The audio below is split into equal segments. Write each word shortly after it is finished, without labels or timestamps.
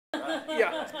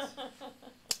Yeah.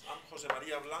 I'm Jose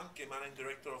Maria Blanc, Managing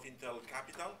Director of Intel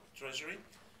Capital Treasury,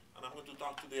 and I'm going to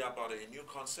talk today about a new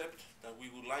concept that we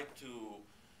would like to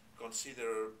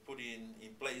consider putting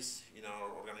in place in our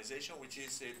organization, which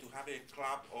is to have a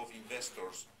club of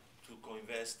investors to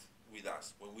co-invest with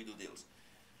us when we do deals.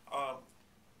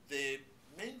 The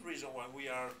main reason why we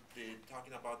are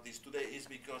talking about this today is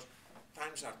because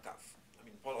times are tough. I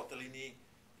mean, Paul Ottolini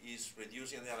is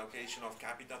reducing the allocation of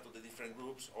capital to the different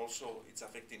groups. Also, it's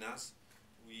affecting us.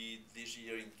 This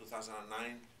year in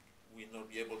 2009, we'll not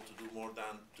be able to do more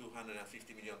than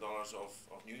 $250 million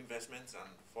of new investments and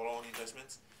follow-on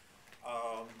investments.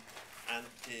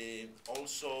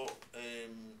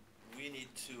 We need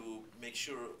to make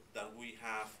sure that we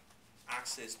have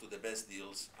access to the best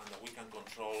deals and that we can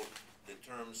control the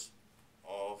terms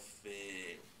of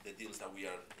the deals that we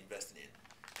are investing in.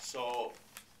 So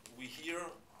we hear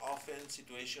often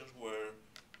situations where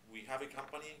we have a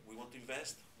company, we want to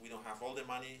invest, we don't have all the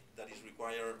money that is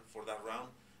required for that round,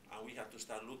 and we have to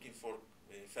start looking for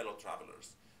fellow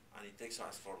travelers. And it takes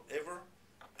us forever,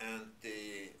 and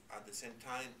at the same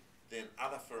time, then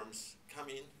other firms come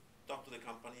in, talk to the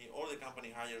company, or the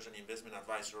company hires an investment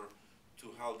advisor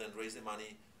to help them raise the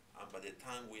money, and by the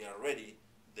time we are ready,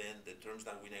 then the terms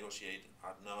that we negotiate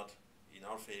are not in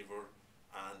our favor,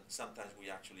 and sometimes we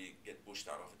actually get pushed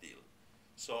out of a deal.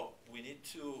 So we need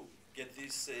to get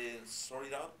this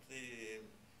sorted out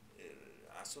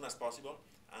as soon as possible,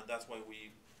 and that's why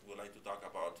we would like to talk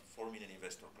about forming an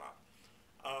investor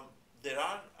club. There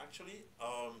are actually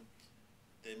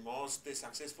the most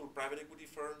successful private equity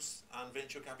firms and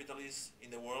venture capitalists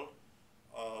in the world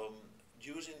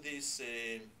using this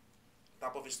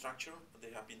type of structure.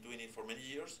 They have been doing it for many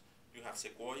years. You have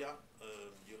Sequoia,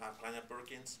 you have Kleiner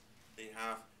Perkins, they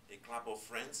have a club of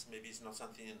friends. Maybe it's not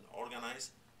something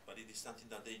organized, but it is something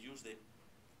that they use. They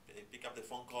pick up the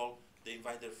phone call, they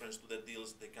invite their friends to their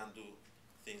deals, they can do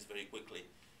things very quickly.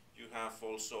 You have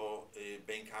also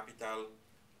Bain Capital,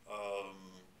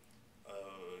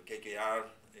 KKR,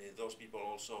 those people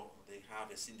also, they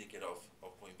have a syndicate of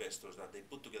co-investors that they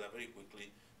put together very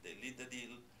quickly, they lead the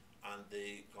deal, and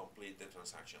they complete the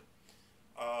transaction.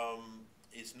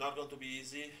 It's not going to be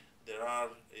easy. There are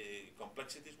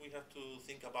complexities we have to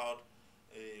think about.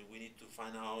 We need to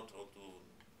find out or to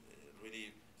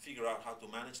really figure out how to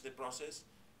manage the process.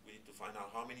 We need to find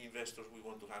out how many investors we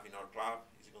want to have in our club.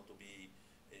 Is it going to be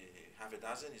half a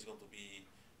dozen? Is it going to be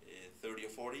 30 or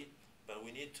 40? But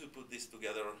we need to put this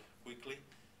together quickly,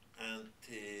 and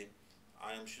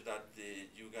I am sure that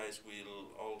you guys will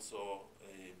also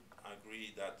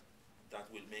agree that that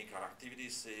will make our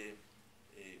activities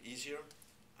easier,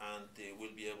 and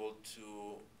we'll be able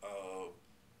to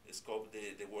scope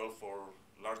the world for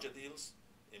larger deals,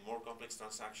 more complex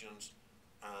transactions,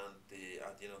 and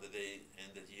at the end of the day,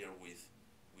 end the year with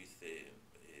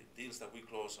deals that we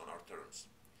close on our terms.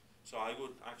 So I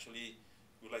would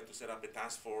like to set up a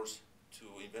task force to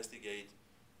investigate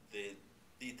the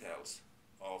details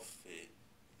of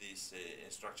this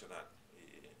structure that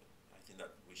I think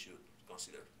that we should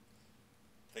consider.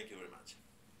 Thank you very much.